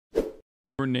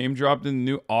We're name dropped in the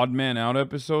new Odd Man Out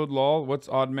episode, lol. What's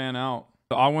Odd Man Out?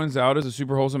 The Odd One's Out is a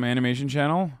super wholesome animation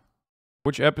channel.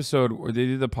 Which episode? Where they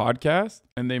did the podcast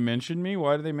and they mentioned me?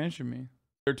 Why did they mention me?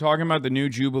 They're talking about the new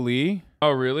Jubilee. Oh,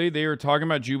 really? They were talking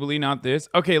about Jubilee, not this?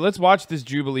 Okay, let's watch this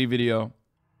Jubilee video.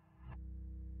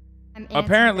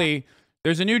 Apparently,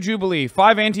 there's a new Jubilee.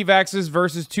 5 anti-vaxxers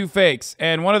versus 2 fakes.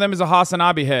 And one of them is a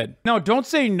HasanAbi head. No, don't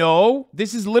say no.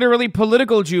 This is literally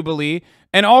political Jubilee.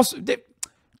 And also...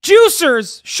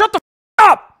 Juicers! Shut the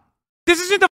up! This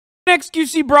isn't the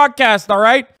XQC broadcast, all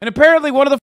right? And apparently one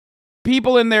of the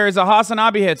people in there is a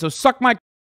HasanAbi head, so suck my...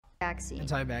 Vaccine.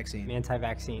 Anti-vaccine.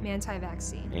 Anti-vaccine.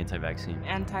 Anti-vaccine. Anti-vaccine.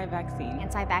 Anti-vaccine.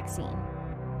 Anti-vaccine.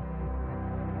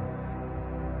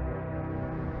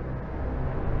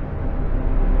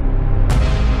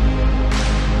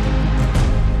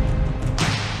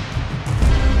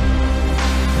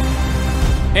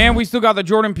 And we still got the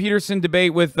Jordan Peterson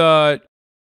debate with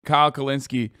Kyle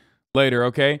Kalinske later,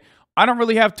 okay? I don't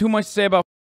really have too much to say about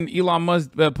Elon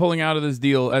Musk pulling out of this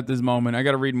deal at this moment. I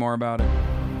got to read more about it.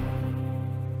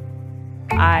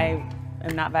 I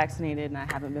am not vaccinated and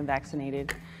I haven't been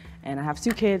vaccinated. And I have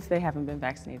 2 kids, they haven't been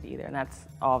vaccinated either, and that's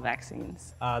all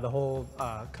vaccines. The whole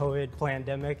COVID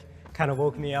pandemic kind of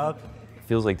woke me up. It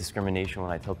feels like discrimination when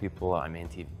I tell people I'm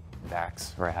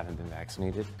anti-vax or I haven't been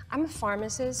vaccinated. I'm a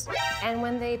pharmacist, and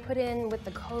when they put in with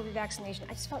the COVID vaccination,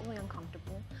 I just felt really uncomfortable.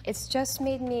 It's just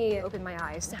made me open my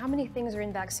eyes to how many things are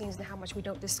in vaccines and how much we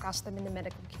don't discuss them in the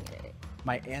medical community.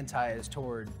 My anti is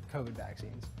toward COVID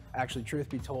vaccines. Actually, truth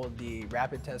be told, the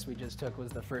rapid test we just took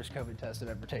was the first COVID test I've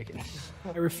ever taken.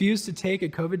 I refused to take a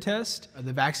COVID test.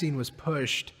 The vaccine was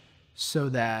pushed so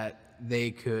that they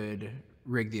could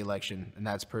rig the election, and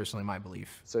that's personally my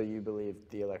belief. So you believe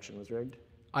the election was rigged?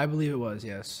 I believe it was,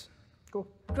 yes. Cool.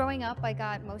 Growing up, I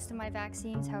got most of my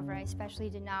vaccines. However, I especially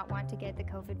did not want to get the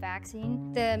COVID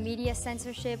vaccine. The media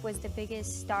censorship was the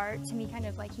biggest start to me kind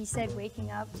of, like he said,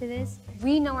 waking up to this.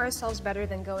 We know ourselves better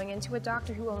than going into a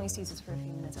doctor who only sees us for a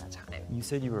few minutes at a time. You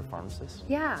said you were a pharmacist?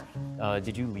 Yeah.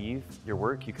 Did you leave your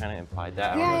work? You kind of implied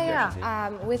that. Yeah.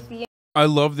 With the... I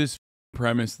love this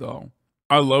premise, though.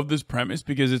 I love this premise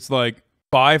because it's like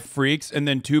 5 freaks and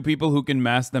then 2 people who can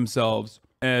mask themselves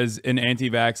as an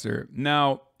anti-vaxxer.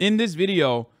 Now, in this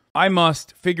video, I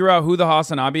must figure out who the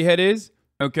HasanAbi head is,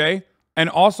 okay? And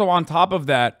also on top of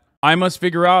that, I must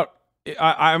figure out,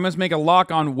 I must make a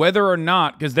lock on whether or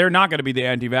not, because they're not going to be the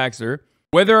anti-vaxxer,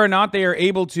 whether or not they are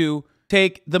able to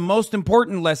take the most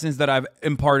important lessons that I've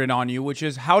imparted on you, which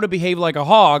is how to behave like a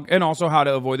hog and also how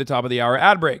to avoid the top of the hour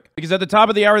ad break. Because at the top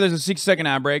of the hour, there's a 6-second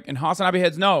ad break, and HasanAbi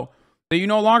heads know that you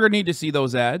no longer need to see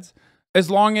those ads as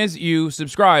long as you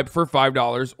subscribe for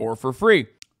 $5 or for free.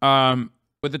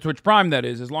 With the Twitch Prime, that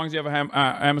is. As long as you have an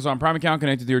Amazon Prime account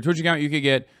connected to your Twitch account, you can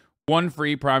get 1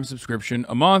 free Prime subscription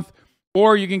a month,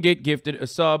 or you can get gifted a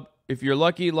sub if you're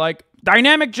lucky, like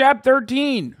Dynamic Jab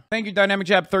 13. Thank you, Dynamic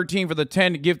Jab 13, for the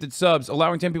 10 gifted subs,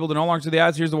 allowing 10 people to no longer see the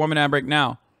ads. Here's the 1-minute ad break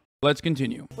now. Let's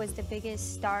continue. Was the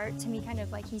biggest start to me kind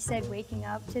of, like he said, waking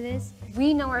up to this.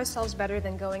 We know ourselves better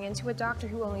than going into a doctor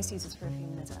who only sees us for a few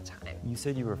minutes at a time. You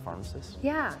said you were a pharmacist?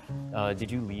 Yeah. Did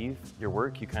you leave your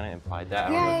work? You kind of implied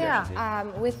that. Yeah.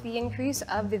 With the increase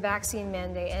of the vaccine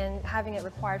mandate and having it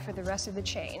required for the rest of the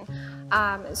chain.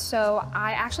 So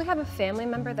I actually have a family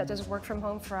member that does work from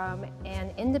home from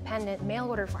an independent mail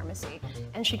order pharmacy,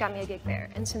 and she got me a gig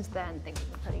there. And since then, things have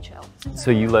been pretty chill.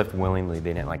 So you left willingly?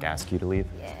 They didn't like ask you to leave?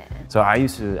 Yeah. So I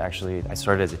used to I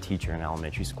started as a teacher in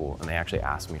elementary school, and they actually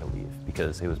asked me to leave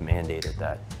because it was mandated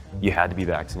that you had to be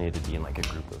vaccinated to be in like a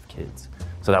group of kids.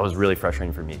 So that was really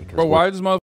frustrating for me. Bro, why does this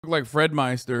motherfucker look like Fred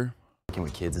Meister? Working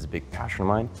with kids is a big passion of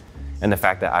mine. And the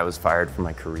fact that I was fired from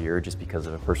my career just because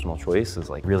of a personal choice is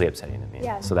like really upsetting to me.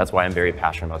 Yeah. So that's why I'm very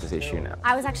passionate about this issue now.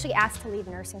 I was actually asked to leave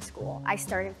nursing school. I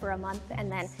started for a month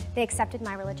and then they accepted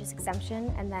my religious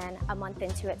exemption, and then a month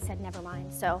into it said never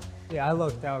mind. So Yeah, I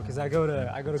lucked out because I go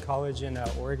to college in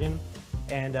Oregon,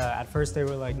 and at first they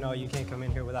were like, no, you can't come in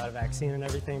here without a vaccine and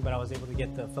everything, but I was able to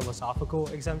get the philosophical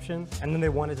exemption, and then they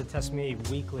wanted to test me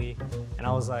weekly, and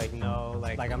I was like, no,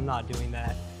 like I'm not doing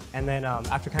that. And then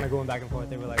after kind of going back and forth,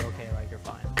 they were like, okay, like you're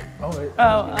fine.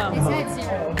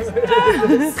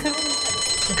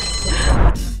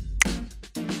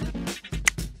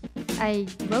 I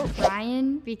wrote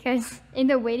Brian because in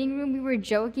the waiting room we were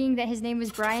joking that his name was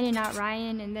Brian and not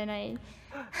Ryan, and then I...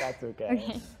 That's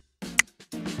okay.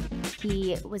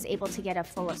 He was able to get a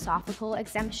philosophical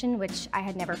exemption, which I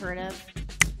had never heard of.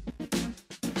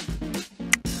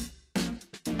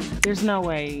 There's no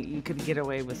way you could get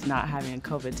away with not having a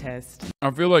COVID test.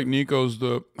 I feel like Nico's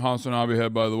the HasanAbi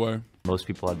head, by the way. Most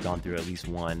people have gone through at least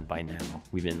one by now.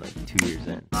 We've been like 2 years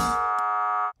in.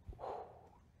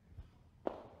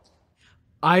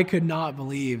 I could not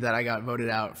believe that I got voted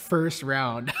out first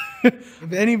round.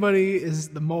 If anybody is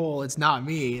the mole, it's not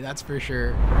me, that's for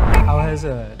sure. How has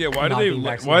why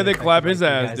do they clap his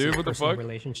ass, dude? What the fuck?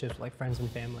 Relationships, like friends and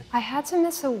family. I had to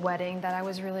miss a wedding that I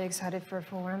was really excited for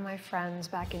one of my friends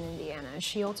back in Indiana.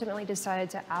 She ultimately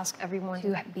decided to ask everyone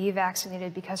to be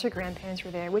vaccinated because her grandparents were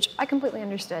there, which I completely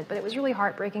understood, but it was really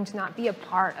heartbreaking to not be a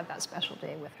part of that special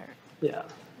day with her. Yeah.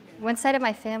 One side of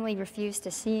my family refused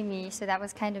to see me, so that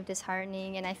was kind of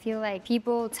disheartening. And I feel like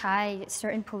people tie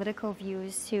certain political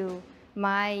views to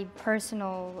my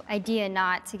personal idea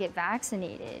not to get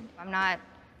vaccinated. I'm not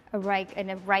a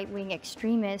right-wing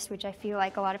extremist, which I feel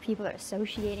like a lot of people are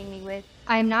associating me with.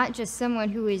 I am not just someone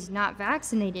who is not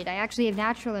vaccinated. I actually have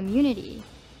natural immunity.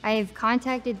 I have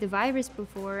contacted the virus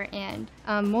before, and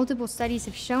multiple studies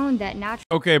have shown that natural.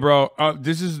 Okay, bro,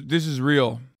 this is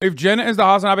real. If Jenna is the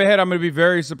HasanAbi head, I'm gonna be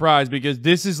very surprised because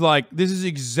this is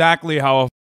exactly how a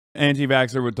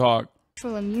anti-vaxxer would talk.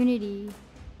 Natural immunity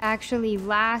actually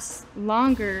lasts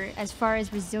longer as far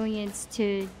as resilience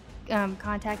to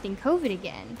contacting COVID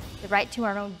again. The right to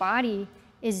our own body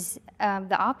is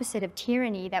the opposite of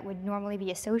tyranny that would normally be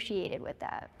associated with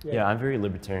that. Yeah, I'm very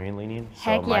libertarian leaning.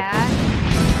 Heck so yeah.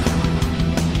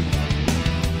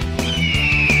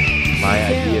 My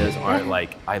ideas aren't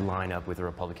like I line up with a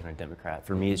Republican or Democrat.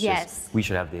 For me, it's just we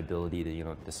should have the ability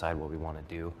to, decide what we want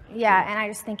to do. Yeah, and I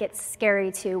just think it's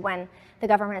scary too when the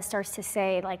government starts to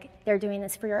say like they're doing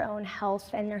this for your own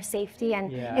health and your safety,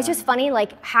 and it's just funny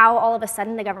like how all of a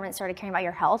sudden the government started caring about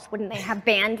your health. Wouldn't they have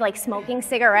banned like smoking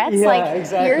cigarettes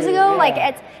years ago?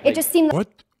 Like it just seemed. What?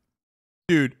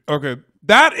 Dude, okay,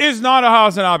 that is not a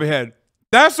HasanAbi head.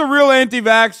 That's a real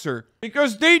anti-vaxxer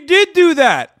because they did do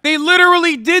that. They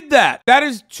literally did that. That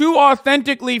is too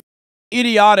authentically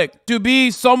idiotic to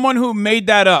be someone who made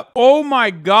that up. Oh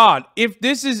my God. If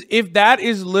that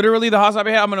is literally the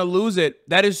HasanAbi head, I'm going to lose it.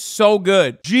 That is so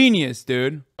good. Genius,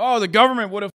 dude. Oh, the government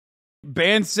would have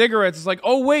banned cigarettes. It's like,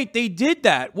 oh wait, they did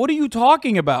that. What are you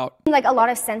talking about? Like a lot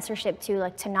of censorship too,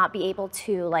 like to not be able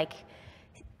to like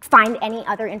find any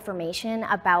other information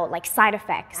about like side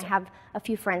effects. I have a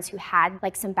few friends who had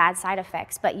like some bad side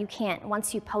effects, but you can't,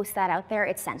 once you post that out there,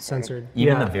 it's censored.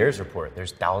 Even the VAERS report,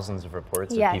 there's thousands of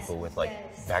reports of people with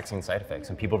like vaccine side effects,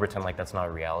 and people pretend like that's not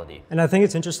a reality. And I think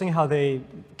it's interesting how they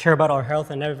care about our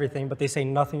health and everything, but they say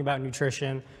nothing about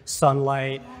nutrition,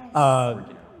 sunlight,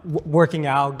 working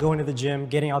out, going to the gym,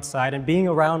 getting outside, and being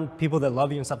around people that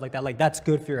love you and stuff like that. Like that's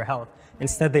good for your health.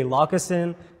 Instead, they lock us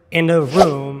in a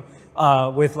room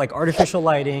with like artificial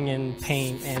lighting and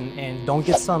paint and don't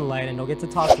get sunlight and don't get to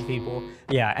talk to people.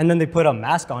 Yeah, and then they put a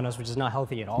mask on us, which is not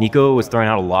healthy at all. Nico was throwing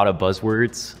out a lot of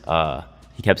buzzwords.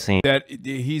 He kept saying that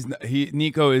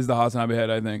Nico is the HasanAbi head,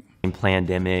 I think.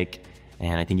 Pandemic,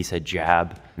 and I think he said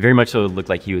jab. Very much so it looked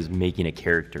like he was making a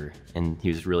character and he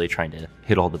was really trying to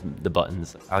hit all the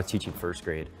buttons. I was teaching first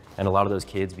grade, and a lot of those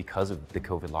kids, because of the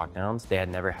COVID lockdowns, they had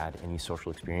never had any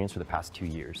social experience for the past 2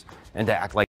 years. And to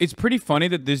act like it's pretty funny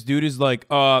that this dude is like,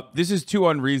 this is too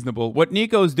unreasonable. What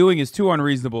Nico's doing is too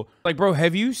unreasonable. Like, bro,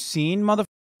 have you seen motherfuckers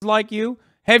like you?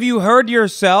 Have you heard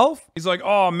yourself? He's like,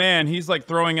 oh man, he's like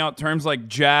throwing out terms like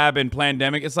jab and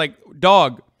pandemic. It's like,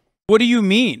 dog, what do you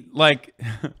mean? Like,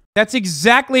 that's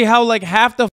exactly how like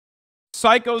half the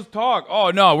psychos talk.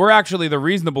 Oh no, we're actually the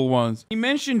reasonable ones. He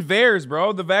mentioned VAERS,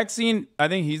 bro. The vaccine, I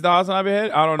think he's the HasanAbi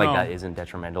head. I don't know. Like that isn't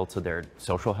detrimental to their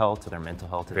social health, to their mental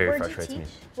health. It very frustrates me.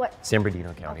 What? San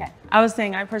Bernardino County. Okay. I was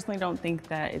saying I personally don't think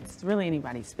that it's really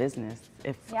anybody's business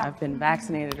if I've been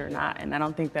vaccinated or not, and I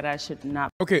don't think that I should not.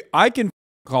 Okay, I can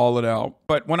call it out,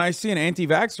 but when I see an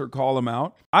anti-vaxxer call him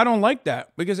out, I don't like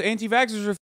that because anti-vaxxers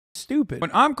are stupid.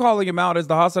 When I'm calling him out as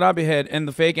the HasanAbi head and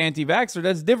the fake anti-vaxxer,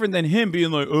 that's different than him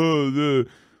being like, I don't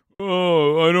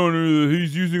know,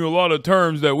 he's using a lot of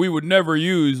terms that we would never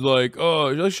use, like,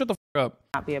 shut the fuck up.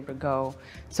 Not be able to go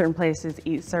certain places,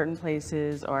 eat certain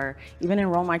places, or even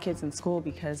enroll my kids in school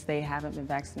because they haven't been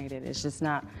vaccinated. It's just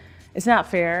not, it's not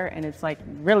fair, and it's like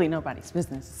really nobody's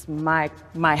business. It's my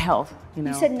health, you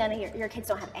know. You said none of your kids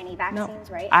don't have any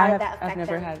vaccines, right? How did did that affect I've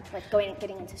never them, had. like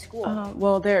getting into school?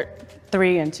 Well, they're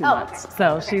 3 and 2 months,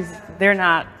 so they're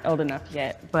not old enough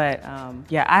yet. But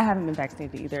yeah, I haven't been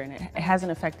vaccinated either, and it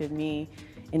hasn't affected me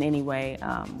in any way.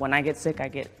 When I get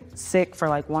sick for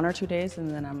like 1 or 2 days, and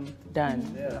then I'm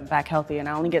done. I'm back healthy, and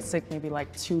I only get sick maybe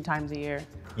like 2 times a year.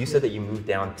 You said that you moved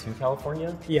down to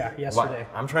California? Yeah, yesterday.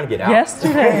 I'm trying to get out.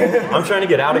 Yesterday? I'm trying to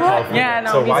get out of California. Yeah,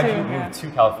 no, so me why too, did you move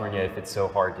to California if it's so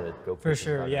hard to go? For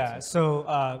sure, yeah.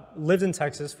 So lived in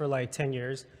Texas for like 10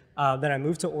 years. Then I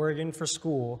moved to Oregon for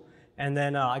school. And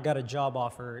then I got a job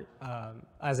offer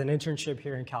as an internship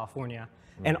here in California.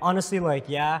 And honestly, like,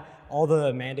 yeah, all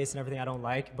the mandates and everything I don't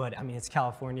like, but I mean, it's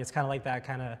California. It's kind of like that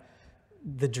kind of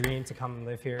the dream to come and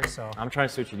live here, so. I'm trying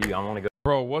to switch with you. I want to go.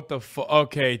 Bro, what the fuck?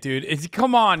 Okay, dude.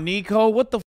 Come on, Nico.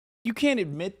 What the f? You can't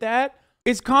admit that?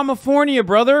 It's California,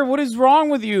 brother. What is wrong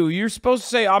with you? You're supposed to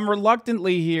say, I'm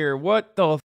reluctantly here. What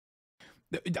the f?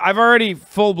 I've already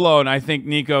full-blown, I think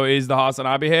Nico is the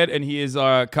HasanAbi head, and he is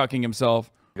cucking himself.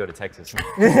 Go to Texas.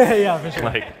 Yeah, for sure.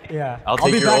 Like, yeah. I'll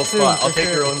take your old spot. I'll take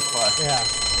your own spot. Yeah.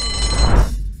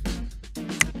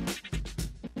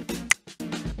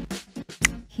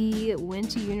 He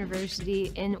went to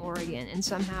university in Oregon and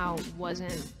somehow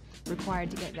wasn't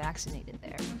required to get vaccinated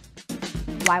there.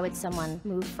 Why would someone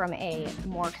move from a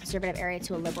more conservative area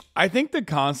to a liberal? I think the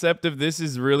concept of this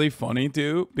is really funny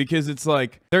too, because it's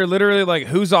like they're literally like,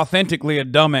 who's authentically a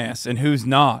dumbass and who's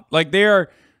not. Like they're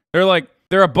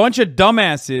a bunch of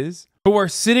dumbasses who are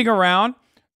sitting around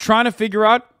trying to figure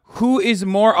out who is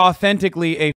more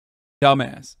authentically a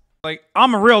dumbass. Like,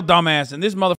 I'm a real dumbass and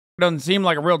this motherfucker doesn't seem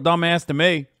like a real dumbass to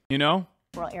me, you know?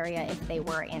 Area if they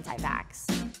were anti-vax.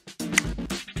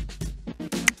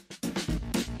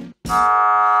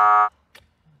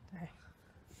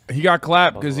 He got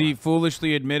clapped because he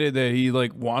foolishly admitted that he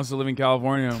like wants to live in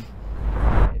California.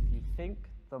 If you think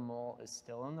the mole is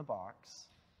still in the box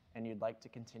and you'd like to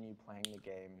continue playing the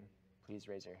game, please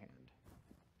raise your hand.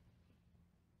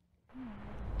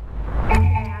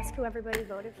 Can I ask who everybody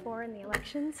voted for in the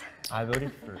elections? I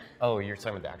voted for. Oh, you're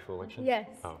talking about the actual election? Yes.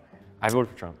 Oh, I voted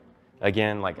for Trump.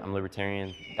 Again, like I'm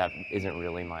libertarian. That isn't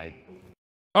really my.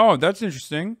 Oh, that's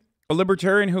interesting. A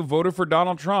libertarian who voted for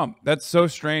Donald Trump. That's so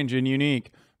strange and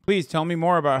unique. Please tell me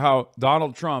more about how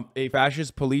Donald Trump, a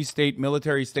fascist police state,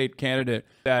 military state candidate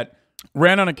that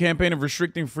ran on a campaign of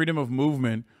restricting freedom of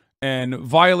movement and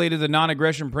violated the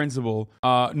non-aggression principle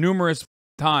numerous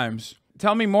times.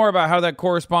 Tell me more about how that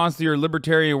corresponds to your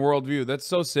libertarian worldview. That's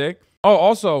so sick. Oh,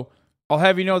 also, I'll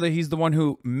have you know that he's the one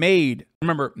who made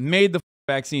the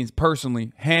vaccines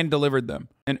personally, hand-delivered them,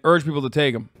 and urged people to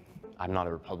take them. I'm not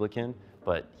a Republican,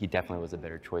 but he definitely was a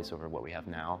better choice over what we have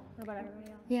now. What about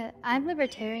everybody else? Yeah, I'm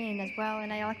libertarian as well,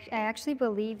 and I actually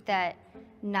believe that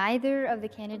neither of the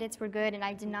candidates were good, and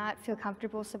I did not feel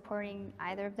comfortable supporting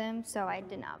either of them, so I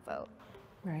did not vote.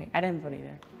 Right, I didn't vote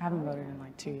either. I haven't voted in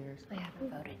like 2 years. I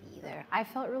haven't voted either. I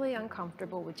felt really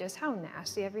uncomfortable with just how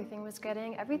nasty everything was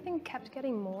getting. Everything kept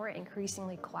getting more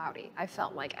increasingly cloudy, I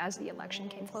felt like, as the election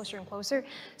came closer and closer.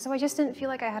 So I just didn't feel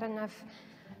like I had enough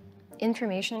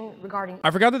information regarding.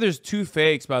 I forgot that there's two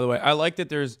fakes, by the way. I like that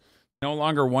there's no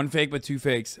longer one fake, but two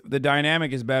fakes. The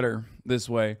dynamic is better this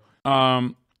way.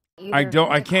 I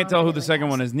can't tell who the second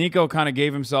one is. Nico kind of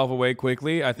gave himself away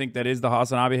quickly. I think that is the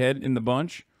HasanAbi head in the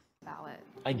bunch.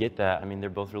 I get that. I mean, they're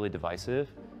both really divisive,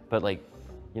 but like,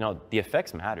 you know, the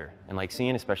effects matter. And like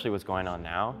seeing especially what's going on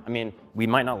now, I mean, we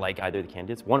might not like either of the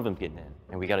candidates. One of them's getting in,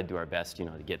 and we got to do our best, you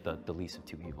know, to get the least of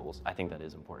two evils. I think that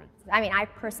is important. I mean, I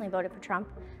personally voted for Trump.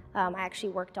 I actually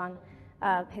worked on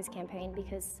his campaign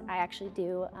because I actually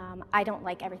do. I don't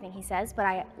like everything he says, but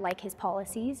I like his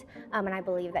policies, and I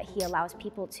believe that he allows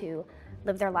people to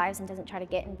live their lives and doesn't try to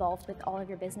get involved with all of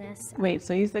your business. Wait,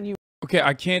 so you said you... Okay,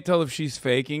 I can't tell if she's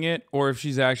faking it or if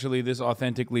she's actually this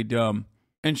authentically dumb.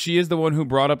 And she is the one who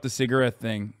brought up the cigarette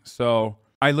thing. So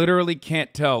I literally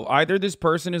can't tell. Either this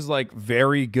person is like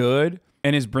very good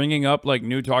and is bringing up like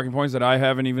new talking points that I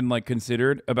haven't even like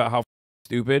considered about how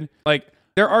stupid. Like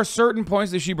there are certain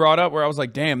points that she brought up where I was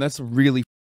like, damn, that's really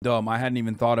dumb. I hadn't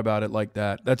even thought about it like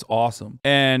that. That's awesome.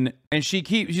 And she's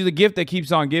a gift that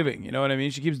keeps on giving. You know what I mean?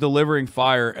 She keeps delivering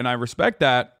fire, and I respect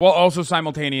that, while also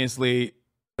simultaneously,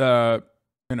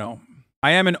 you know,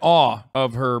 I am in awe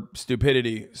of her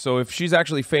stupidity. So if she's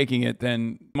actually faking it,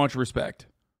 then much respect.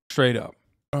 Straight up.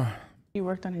 You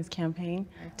worked on his campaign.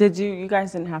 Did you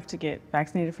guys didn't have to get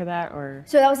vaccinated for that, or?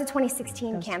 So that was a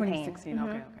 2016 campaign. 2016,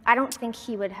 okay. I don't think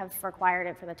he would have required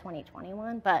it for the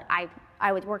 2021, but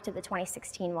I would work to the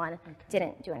 2016 one,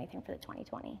 didn't do anything for the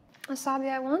 2020. Hasan,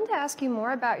 I wanted to ask you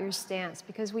more about your stance,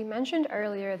 because we mentioned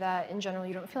earlier that in general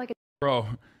you don't feel like Bro,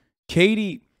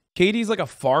 Katie's like a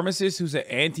pharmacist who's an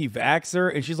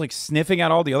anti-vaxxer, and she's like sniffing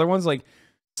out all the other ones. Like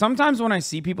sometimes when I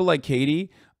see people like Katie,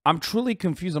 I'm truly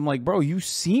confused. I'm like, bro, you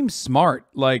seem smart.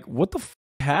 Like, what the f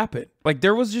happened? Like,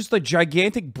 there was just a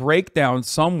gigantic breakdown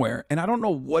somewhere, and I don't know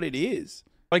what it is.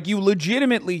 Like, you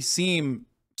legitimately seem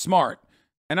smart,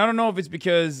 and I don't know if it's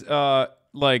because,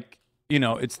 like, you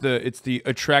know, it's the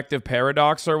attractive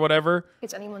paradox or whatever.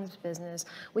 it's anyone's business.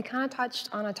 We kind of touched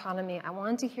on autonomy. I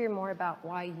wanted to hear more about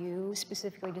why you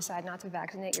specifically decide not to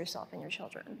vaccinate yourself and your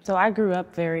children. So I grew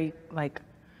up very like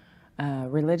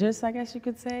religious, I guess you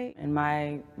could say. In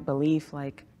my belief,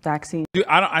 like vaccine. Dude,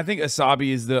 I think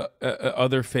HasanAbi is the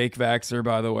other fake vaxxer,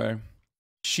 by the way.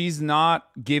 She's not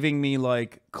giving me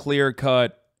like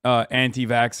clear-cut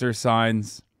anti-vaxxer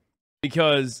signs,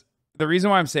 because the reason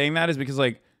why I'm saying that is because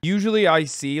like usually I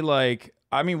see like,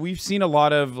 I mean, we've seen a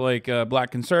lot of like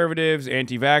black conservatives,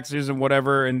 anti-vaxxers and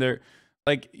whatever, and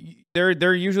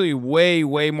they're usually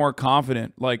way more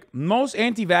confident. Like most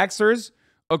anti-vaxxers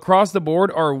across the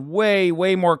board are way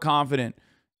more confident,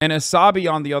 and HasanAbi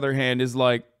on the other hand is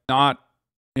like not,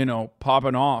 you know,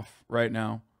 popping off right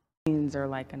now. Vaccines are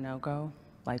like a no-go.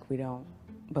 Like we don't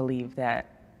believe that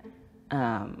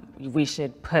we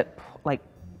should put like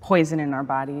poison in our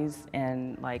bodies,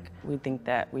 and like we think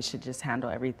that we should just handle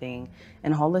everything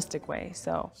in a holistic way.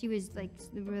 So she was like,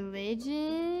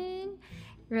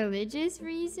 religious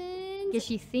reason? Is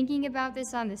she thinking about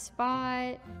this on the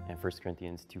spot? And 1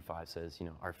 Corinthians 2:5 says, you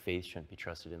know, our faith shouldn't be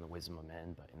trusted in the wisdom of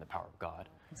men, but in the power of God.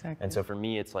 Exactly. And so for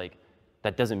me, it's like,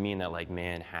 that doesn't mean that like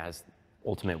man has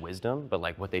ultimate wisdom, but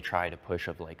like what they try to push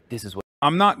of like, this is what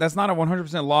that's not a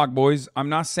 100% lock, boys. I'm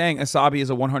not saying HasanAbi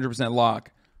is a 100% lock.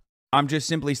 I'm just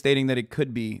simply stating that it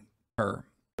could be her.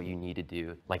 What you need to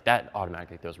do, like that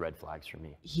automatically throws red flags for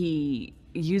me. He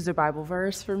used a Bible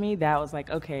verse for me that was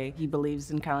like, okay, he believes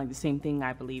in kind of like the same thing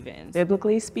I believe in.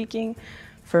 Biblically speaking,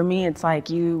 for me, it's like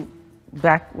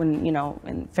back when, you know,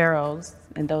 in pharaohs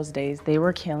in those days, they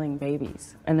were killing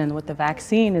babies. And then with the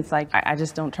vaccine, it's like, I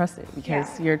just don't trust it,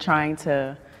 because you're trying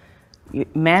to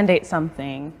mandate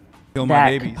something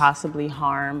that could possibly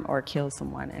harm or kill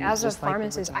someone. And as a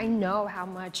pharmacist, I know how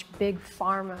much Big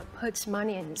Pharma puts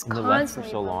money in. It's constantly. The left for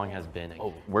so long has been,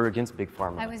 oh, we're against Big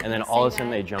Pharma. And then all of a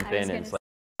sudden they jump in and it's like,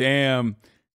 damn.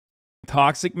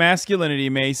 Toxic masculinity,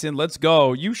 Mason. Let's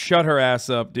go. You shut her ass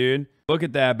up, dude. Look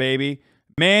at that, baby.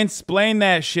 Mansplain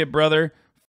that shit, brother.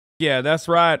 Yeah, that's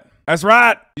right. That's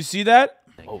right. You see that?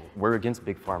 oh, we're against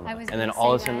Big Pharma. And then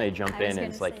all of a sudden they jump in and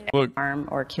it's like, look, harm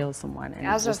or kill someone. And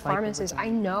as a pharmacist, I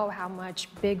know how much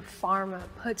Big Pharma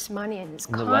puts money in. It's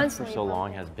the left for so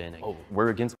long has been, oh, we're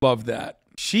against. Love that.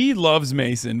 She loves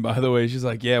Mason, by the way. She's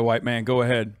like, yeah, white man, go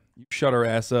ahead. You shut her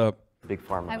ass up. Big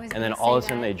Pharma. And then all of a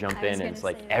sudden they jump in and it's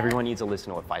like, everyone needs to listen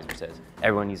to what Pfizer says.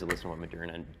 Everyone needs to listen to what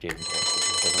Moderna and J&J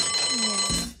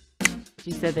says.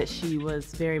 She said that she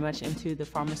was very much into the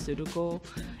pharmaceutical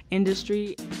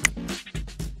industry.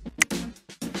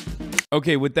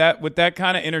 Okay, with that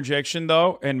kind of interjection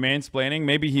though, and mansplaining,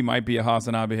 maybe he might be a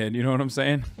HasanAbi head. You know what I'm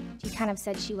saying? She kind of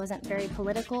said she wasn't very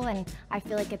political, and I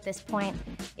feel like at this point,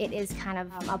 it is kind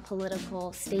of a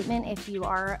political statement if you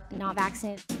are not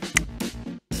vaccinated.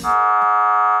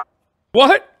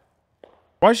 What?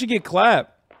 Why'd she get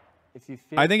clapped? If you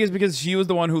feel I think it's because she was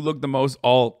the one who looked the most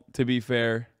alt, to be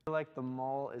fair. like the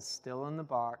mole is still in the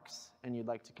box and you'd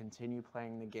like to continue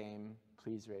playing the game,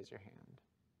 please raise your hand.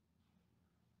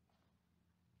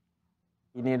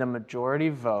 You need a majority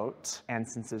vote, and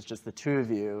since it's just the two of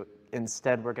you,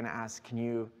 instead we're going to ask, can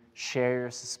you share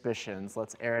your suspicions?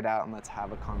 Let's air it out and let's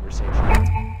have a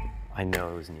conversation. I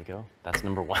know it was Nico. That's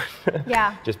number one.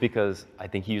 Yeah. Just because I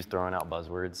think he was throwing out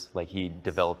buzzwords, like he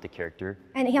developed a character.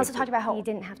 And he also talked about how he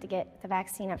didn't have to get the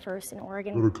vaccine at first in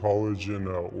Oregon. Go to college in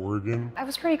Oregon. I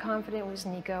was pretty confident it was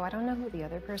Nico. I don't know who the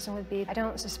other person would be. I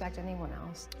don't suspect anyone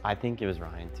else. I think it was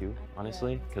Ryan too,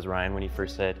 honestly. Because Ryan, when he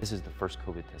first said, this is the first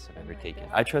COVID test I've ever taken.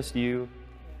 I trust you.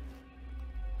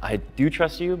 I do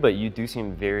trust you, but you do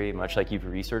seem very much like you've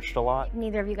researched a lot.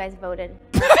 Neither of you guys voted.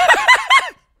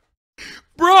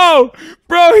 Bro,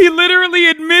 he literally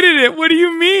admitted it. What do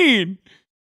you mean?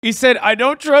 He said, I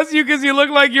don't trust you because you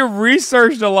look like you've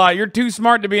researched a lot. You're too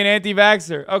smart to be an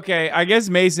anti-vaxxer. Okay, I guess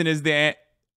Mason is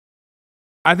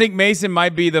I think Mason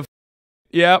might be the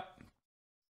Yep.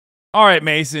 All right,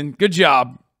 Mason. Good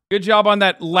job. Good job on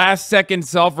that last second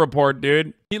self-report,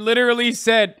 dude. He literally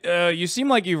said, you seem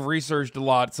like you've researched a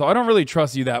lot, so I don't really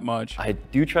trust you that much. I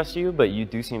do trust you, but you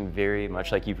do seem very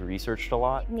much like you've researched a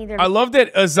lot. I love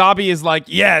that HasanAbi is like,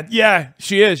 yeah,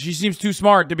 she is. She seems too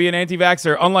smart to be an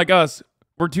anti-vaxxer. Unlike us,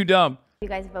 we're too dumb. You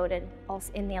guys voted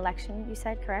also in the election, you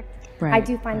said, correct? Right. I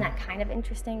do find that kind of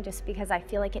interesting just because I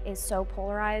feel like it is so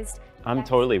polarized. I'm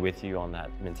totally with you on that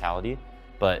mentality,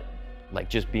 but like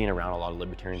just being around a lot of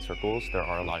libertarian circles, there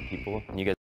are a lot of people, and you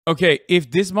guys. Okay, if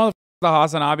this motherfucker the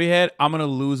HasanAbi head, I'm gonna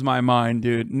lose my mind,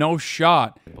 dude. No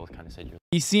shot. Both kind of said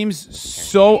he seems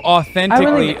so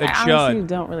authentically a I chud. honestly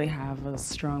don't really have a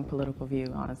strong political view,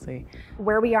 honestly.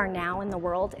 Where we are now in the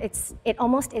world, it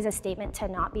almost is a statement to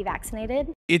not be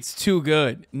vaccinated. It's too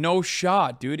good. No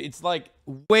shot, dude. It's like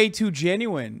way too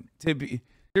genuine to be.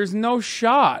 There's no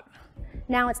shot.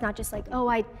 Now it's not just like, oh,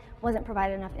 I wasn't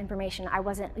provided enough information.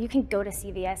 You can go to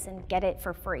CVS and get it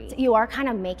for free. You are kind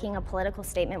of making a political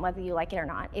statement whether you like it or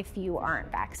not if you aren't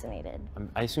vaccinated.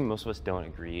 I assume most of us don't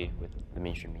agree with the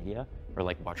mainstream media or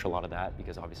like watch a lot of that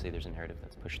because obviously there's a narrative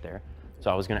that's pushed there.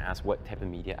 So I was gonna ask, what type of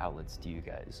media outlets do you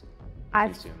guys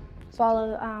consume?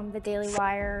 Follow the Daily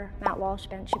Wire, Matt Walsh,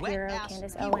 Ben Shapiro,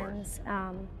 Candace Owens.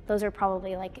 Those are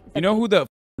probably like... You know who the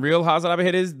real HasanAbi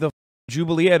hit is? The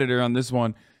Jubilee editor on this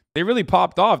one. They really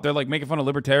popped off. They're like making fun of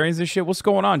libertarians and shit. What's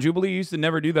going on? Jubilee used to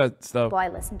never do that stuff. Well, I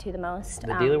listen to the most.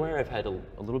 The Daily Wire I've had a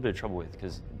little bit of trouble with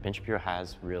because Ben Shapiro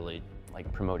has really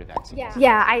like promoted vaccines.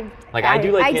 Yeah, I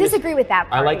disagree with that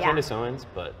part. I like Candace Owens,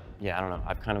 but yeah, I don't know.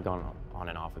 I've kind of gone on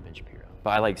and off with Ben Shapiro.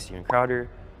 But I like Steven Crowder.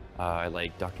 I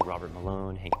like Dr. Robert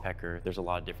Malone, Hank Pecker. There's a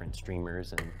lot of different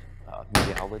streamers and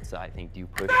media outlets that I think do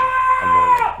push a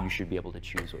more like, you should be able to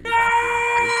choose what you want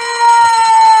for your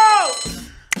body.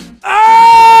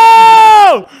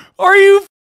 Oh! Are you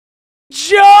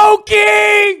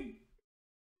joking?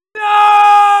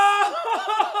 No!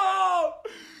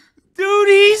 Dude,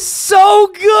 he's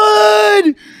so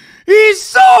good! He's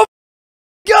so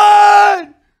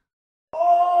good!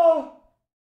 Oh!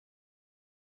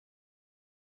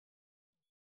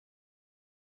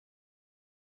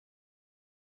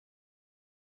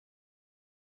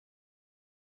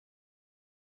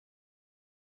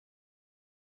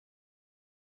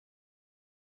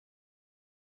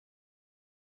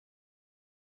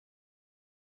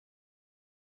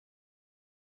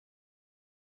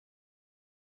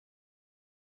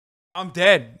 I'm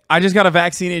dead. I just got a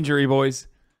vaccine injury, boys.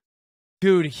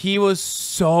 Dude, he was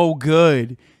so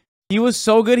good. He was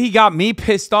so good. He got me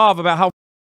pissed off about how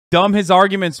dumb his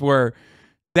arguments were.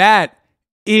 That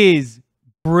is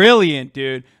brilliant,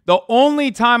 dude. The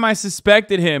only time I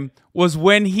suspected him was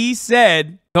when he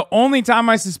said,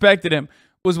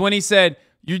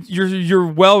 you're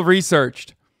well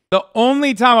researched. The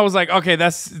only time I was like, okay,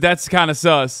 that's kind of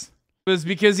sus. Was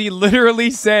because he literally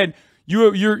said,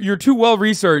 You're too well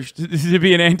researched to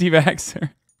be an anti-vaxxer.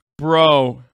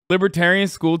 Bro, libertarian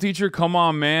school teacher, come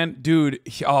on, man. Dude,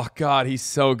 oh God, he's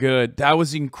so good. That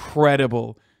was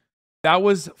incredible. That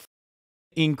was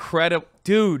incredible.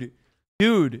 Dude,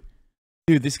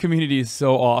 this community is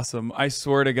so awesome. I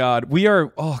swear to God. We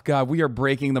are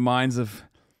breaking the minds of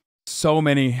so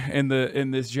many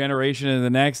in this generation and the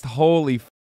next. Holy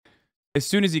as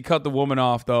soon as he cut the woman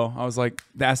off, though, I was like,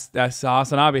 that's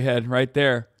HasanAbi head right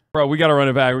there. Bro, we got to run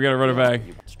it back. We got to run it back.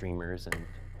 Streamers and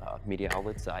media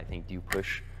outlets that I think do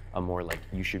push a more like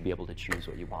you should be able to choose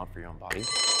what you want for your own body.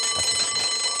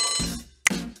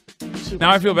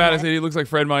 Now I feel bad. I said he looks like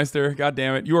Fred Meister. God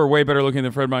damn it. You are way better looking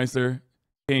than Fred Meister.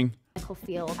 King.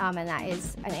 Field, and that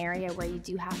is an area where you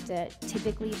do have to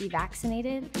typically be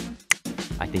vaccinated.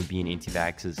 I think being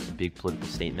anti-vax is a big political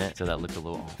statement, so that looked a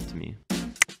little off to me.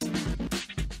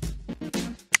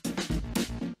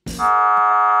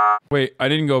 Wait, I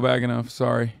didn't go back enough.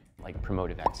 Sorry. Like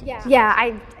promoted vaccines.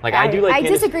 I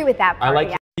disagree with that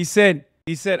part. He said,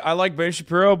 I like Ben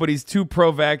Shapiro, but he's too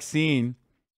pro-vaccine.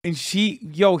 And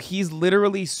he's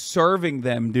literally serving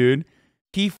them, dude.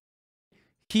 He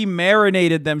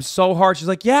marinated them so hard. She's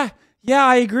like, yeah,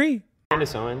 I agree.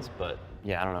 Candace Owens, but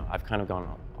yeah, I don't know. I've kind of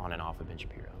gone on and off with Ben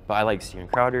Shapiro. But I like Steven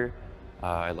Crowder.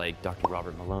 I like Dr.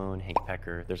 Robert Malone, Hank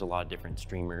Pecker. There's a lot of different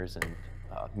streamers and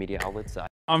media outlets.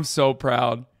 I'm so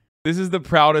proud. This is the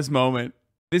proudest moment.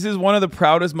 This is one of the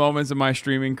proudest moments of my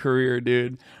streaming career,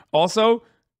 dude. Also,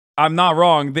 I'm not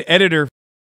wrong. The editor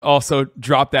also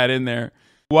dropped that in there.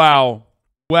 Wow.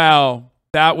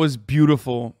 That was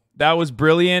beautiful. That was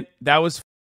brilliant. That was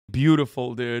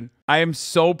beautiful, dude. I am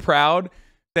so proud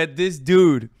that this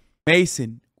dude,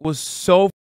 Mason, was so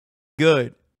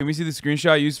good. Can we see the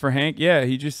screenshot I used for Hank? Yeah,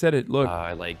 he just said it. Look.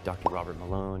 I like Dr. Robert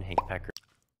Malone, Hank Pecker.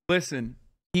 Listen,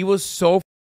 he was so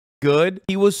good.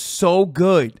 He was so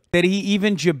good that he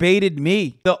even debated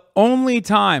me. The only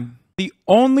time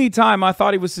I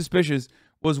thought he was suspicious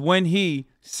was when he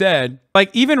said,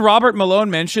 like, even Robert Malone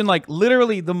mentioned, like,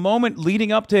 literally the moment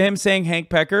leading up to him saying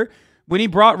Hank Pecker, when he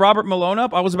brought Robert Malone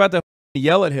up, I was about to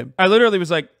yell at him. I literally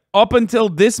was like, up until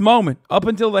this moment, up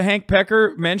until the Hank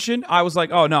Pecker mention, I was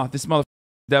like, oh no, this motherfucker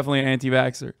is definitely an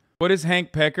anti-vaxxer. What is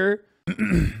Hank Pecker?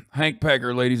 Hank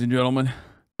Pecker, ladies and gentlemen.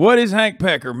 What is Hank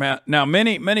Pecker? Now,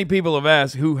 many people have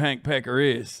asked who Hank Pecker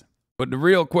is, but the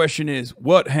real question is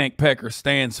what Hank Pecker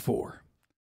stands for.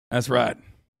 That's right.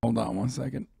 Hold on one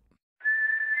second.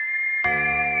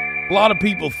 A lot of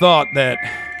people thought that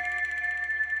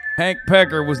Hank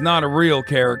Pecker was not a real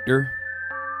character.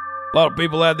 A lot of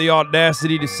people had the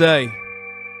audacity to say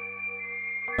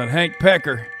that Hank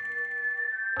Pecker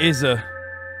is a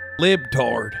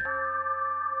libtard.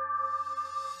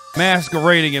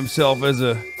 masquerading himself as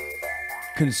a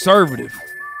conservative.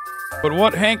 But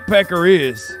what Hank Pecker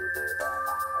is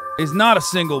not a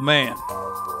single man.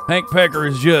 Hank Pecker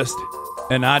is just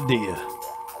an idea.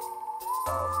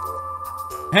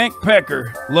 Hank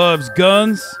Pecker loves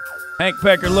guns, Hank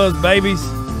Pecker loves babies,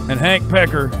 and Hank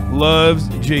Pecker loves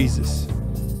Jesus.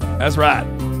 That's right.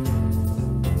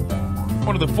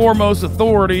 One of the foremost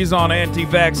authorities on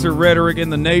anti-vaxxer rhetoric in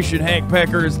the nation, Hank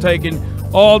Pecker has taken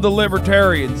all the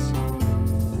libertarians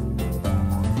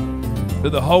to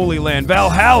the Holy Land,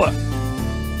 Valhalla.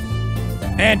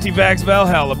 Anti-vax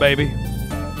Valhalla, baby.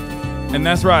 And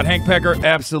that's right, Hank Pecker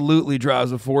absolutely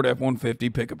drives a Ford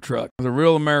F-150 pickup truck. He's a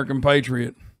real American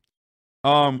patriot.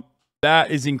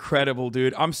 That is incredible,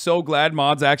 dude. I'm so glad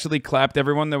Mods actually clapped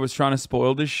everyone that was trying to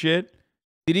spoil this shit.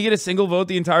 Did he get a single vote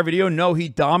the entire video? No, he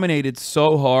dominated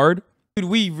so hard. Dude,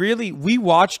 we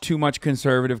watch too much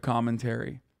conservative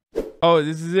commentary. Oh,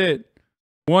 this is it.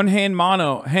 One hand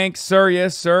mono. Hank, sir,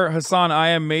 yes, sir. Hasan, I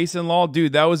am Mason Law.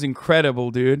 Dude, that was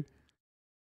incredible, dude.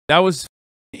 That was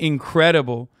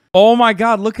incredible. Oh my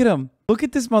God, look at him. Look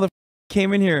at this motherfucker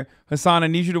came in here. Hasan, I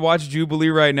need you to watch Jubilee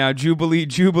right now. Jubilee,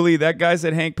 Jubilee. That guy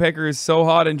said Hank Pecker is so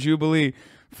hot in Jubilee.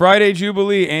 Friday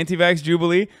Jubilee, anti-vax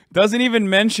Jubilee. Doesn't even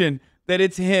mention that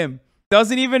it's him.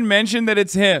 Doesn't even mention that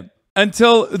it's him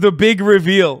until the big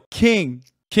reveal. King.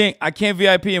 I can't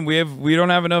VIP him. We don't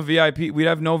have enough VIP. We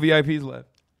have no VIPs left.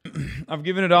 I've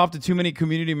given it off to too many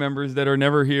community members that are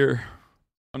never here,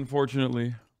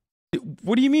 unfortunately.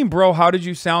 What do you mean, bro? How did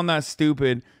you sound that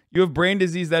stupid? You have brain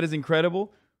disease. That is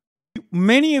incredible.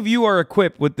 Many of you are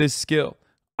equipped with this skill.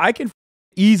 I can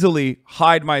easily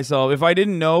hide myself. If I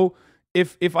didn't know,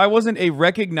 if I wasn't a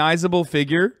recognizable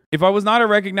figure, if I was not a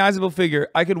recognizable figure,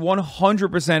 I could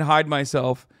 100% hide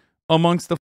myself amongst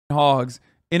the hogs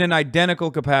in an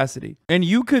identical capacity. And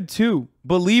you could too.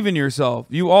 Believe in yourself.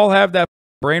 You all have that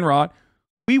brain rot.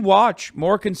 We watch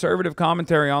more conservative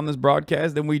commentary on this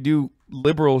broadcast than we do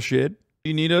liberal shit.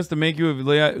 You need us to make you a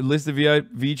list of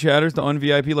VIP chatters to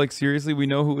un-VIP? Like, seriously, we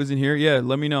know who isn't here? Yeah,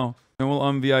 let me know. And we'll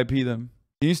un-VIP them.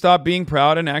 Can you stop being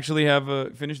proud and actually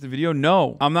have finish the video?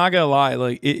 No, I'm not gonna lie.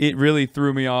 Like, it really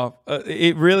threw me off.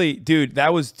 It really, dude,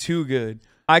 that was too good.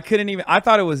 I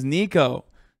thought it was Nico.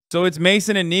 So it's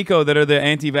Mason and Nico that are the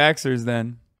anti-vaxxers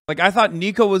then. Like, I thought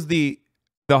Nico was the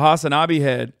HasanAbi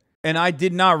head. And I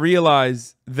did not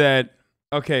realize that.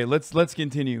 Okay, let's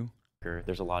continue.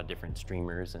 There's a lot of different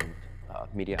streamers and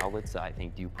media outlets that I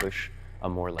think do push a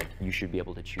more like you should be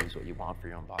able to choose what you want for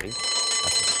your own body.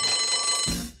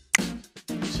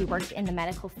 She worked in the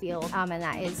medical field, and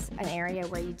that is an area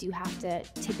where you do have to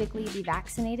typically be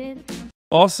vaccinated.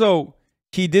 Also,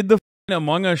 he did the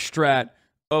Among Us strat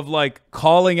of like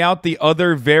calling out the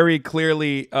other very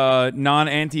clearly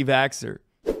non-anti-vaxxer.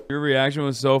 Your reaction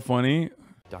was so funny.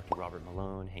 Dr. Robert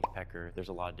Malone, Hank Pecker, there's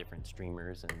a lot of different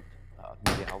streamers and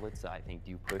media outlets that I think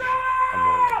do push a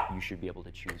more like you should be able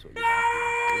to choose what you want for your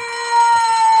own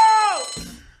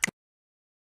body.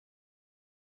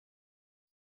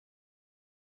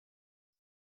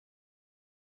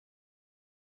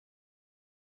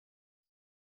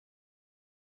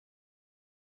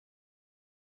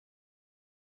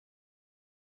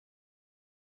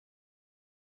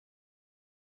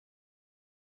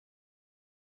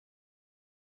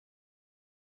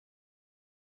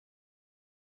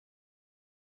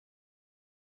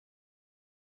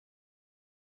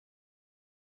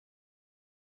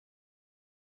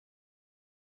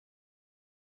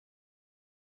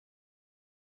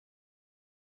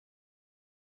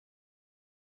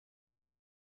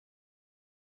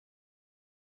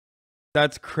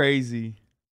 That's crazy.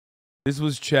 This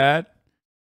was chat.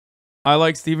 I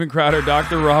like Steven Crowder,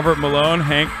 Dr. Robert Malone,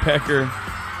 Hank Pecker.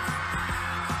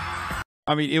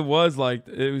 I mean, it was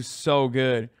so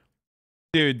good.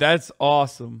 Dude, that's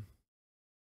awesome.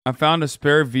 I found a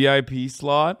spare VIP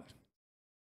slot.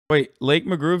 Wait, Lake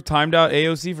McGroove timed out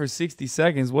AOC for 60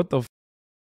 seconds. What the f?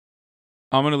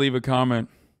 I'm going to leave a comment.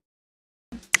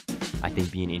 I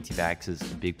think being anti-vax is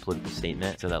a big political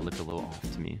statement, so that looked a little off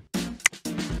to me.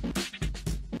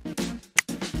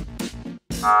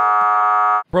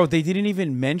 Bro, they didn't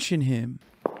even mention him.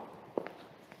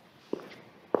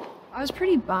 I was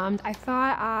pretty bummed. I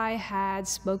thought I had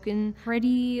spoken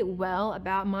pretty well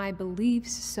about my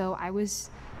beliefs, so I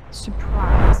was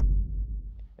surprised.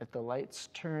 If the lights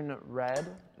turn red,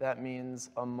 that means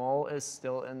a mole is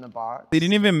still in the box. They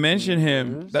didn't even mention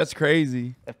him. That's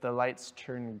crazy. If the lights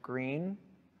turn green,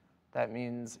 that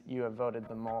means you have voted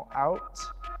the mole out,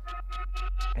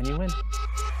 and you win.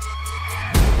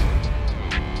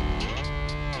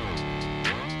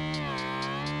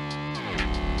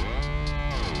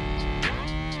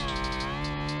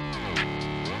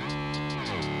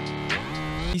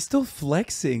 He's still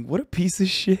flexing. What a piece of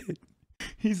shit.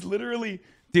 He's literally,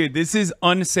 dude, this is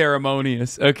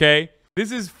unceremonious, okay?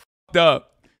 This is fucked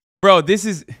up. Bro,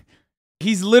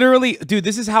 he's literally, dude,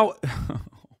 this is how.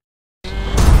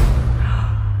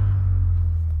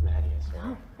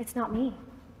 No, it's not me.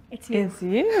 It's you. It's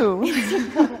you.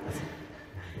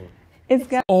 It's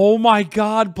got. Oh my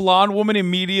God, blonde woman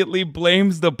immediately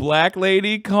blames the black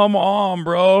lady. Come on,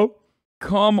 bro.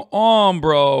 Come on,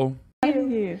 bro. I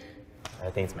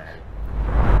think it's Maddie.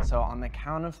 So on the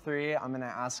count of 3, I'm gonna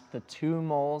ask the 2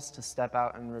 moles to step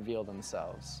out and reveal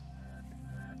themselves.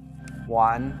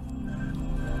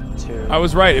 1, 2. I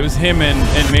was right. It was him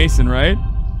and Mason, right?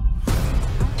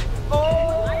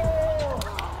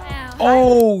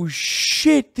 Oh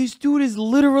shit, this dude is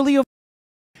literally a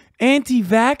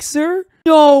anti-vaxxer?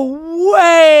 No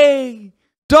way!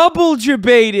 Double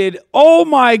debated. Oh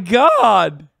my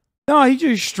God. No, he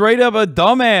just straight up a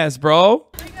dumbass, bro.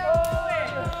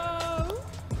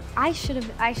 I should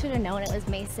have known it was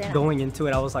Mason. Going into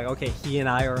it, I was like, okay, he and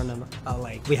I are in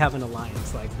like, we have an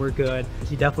alliance. Like, we're good.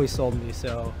 He definitely sold me,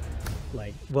 so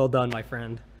like, well done, my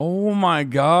friend. Oh my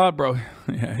God, bro.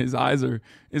 Yeah, his eyes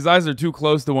are too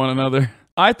close to one another.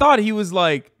 I thought he was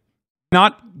like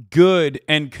not good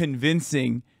and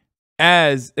convincing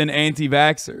as an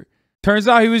anti-vaxxer. Turns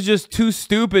out he was just too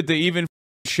stupid to even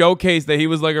showcase that he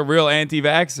was like a real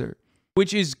anti-vaxxer,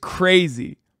 which is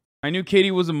crazy. I knew Katie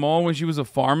was a mole when she was a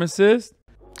pharmacist.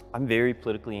 I'm very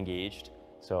politically engaged,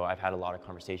 so I've had a lot of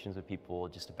conversations with people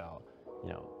just about,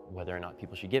 whether or not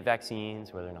people should get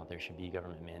vaccines, whether or not there should be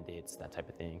government mandates, that type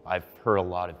of thing. I've heard a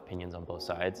lot of opinions on both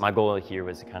sides. My goal here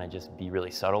was to kind of just be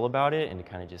really subtle about it and to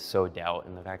kind of just sow doubt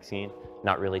in the vaccine,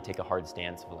 not really take a hard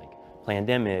stance of like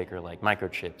pandemic or like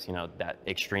microchips, that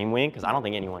extreme wing, because I don't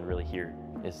think anyone really here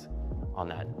is on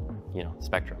that,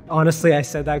 spectrum. Honestly, I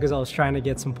said that because I was trying to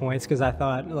get some points because I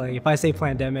thought, like, if I say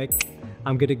pandemic,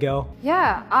 I'm good to go.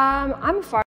 Yeah, I'm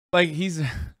far. Like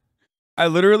I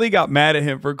literally got mad at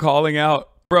him for calling out,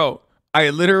 bro. I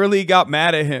literally got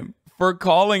mad at him for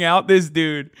calling out this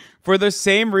dude for the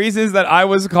same reasons that I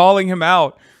was calling him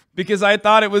out, because I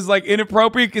thought it was like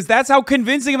inappropriate, because that's how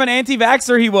convincing of an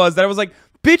anti-vaxxer he was, that I was like,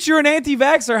 bitch, you're an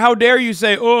anti-vaxxer. How dare you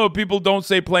say, oh, people don't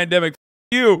say pandemic.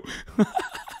 F you.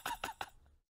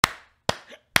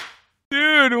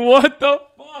 Dude, what the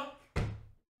fuck?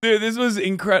 Dude, this was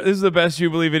incredible. This is the best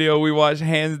Jubilee video we watched,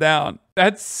 hands down.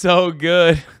 That's so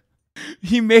good.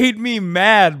 He made me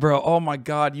mad, bro. Oh my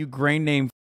God, you grain name.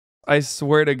 I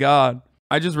swear to God.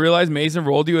 I just realized Mason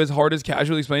rolled you as hard as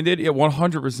Casually Explained did. Yeah,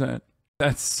 100%.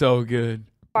 That's so good.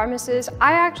 Pharmacist.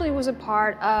 I actually was a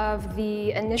part of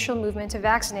the initial movement to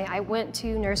vaccinate. I went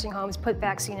to nursing homes, put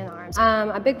vaccine in arms.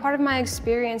 A big part of my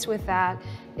experience with that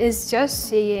is just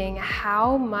seeing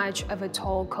how much of a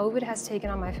toll COVID has taken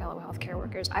on my fellow healthcare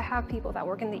workers. I have people that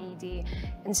work in the ED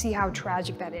and see how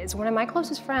tragic that is. One of my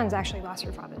closest friends actually lost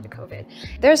her father to COVID.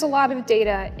 There's a lot of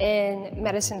data in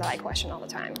medicine that I question all the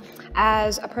time.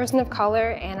 As a person of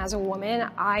color and as a woman,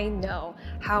 I know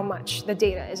how much the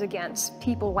data is against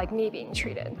people like me being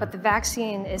treated. But the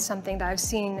vaccine is something that I've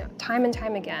seen time and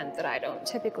time again that I don't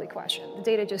typically question. The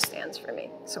data just stands for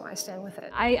me, so I stand with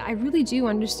it. I really do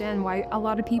understand why a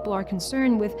lot of people are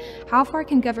concerned with how far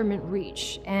can government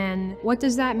reach and what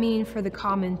does that mean for the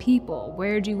common people?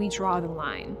 Where do we draw the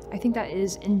line? I think that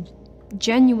is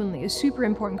genuinely a super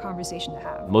important conversation to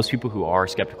have. Most people who are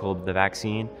skeptical of the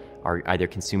vaccine are either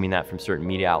consuming that from certain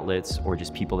media outlets or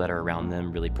just people that are around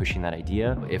them really pushing that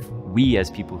idea. If we as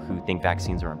people who think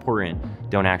vaccines are important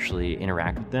don't actually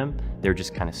interact with them, they're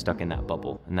just kind of stuck in that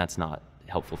bubble, and that's not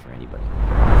helpful for anybody.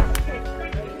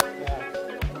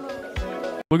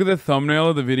 Look at the thumbnail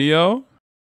of the video.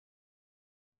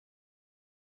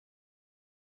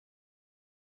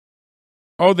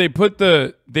 Oh, they put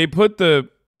them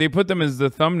as the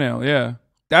thumbnail. Yeah.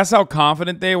 That's how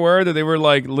confident they were, that they were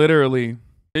like literally,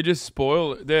 they just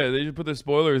spoiled. Yeah, they just put the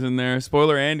spoilers in there.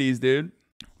 Spoiler Andes, dude.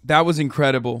 That was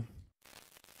incredible.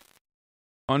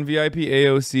 On VIP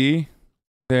AOC.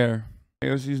 There.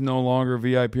 AOC's no longer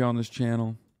VIP on this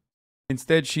channel.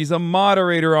 Instead, she's a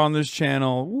moderator on this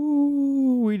channel.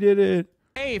 Woo, we did it.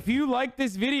 Hey, if you like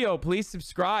this video, please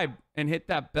subscribe and hit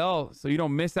that bell so you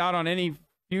don't miss out on any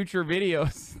future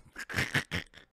videos.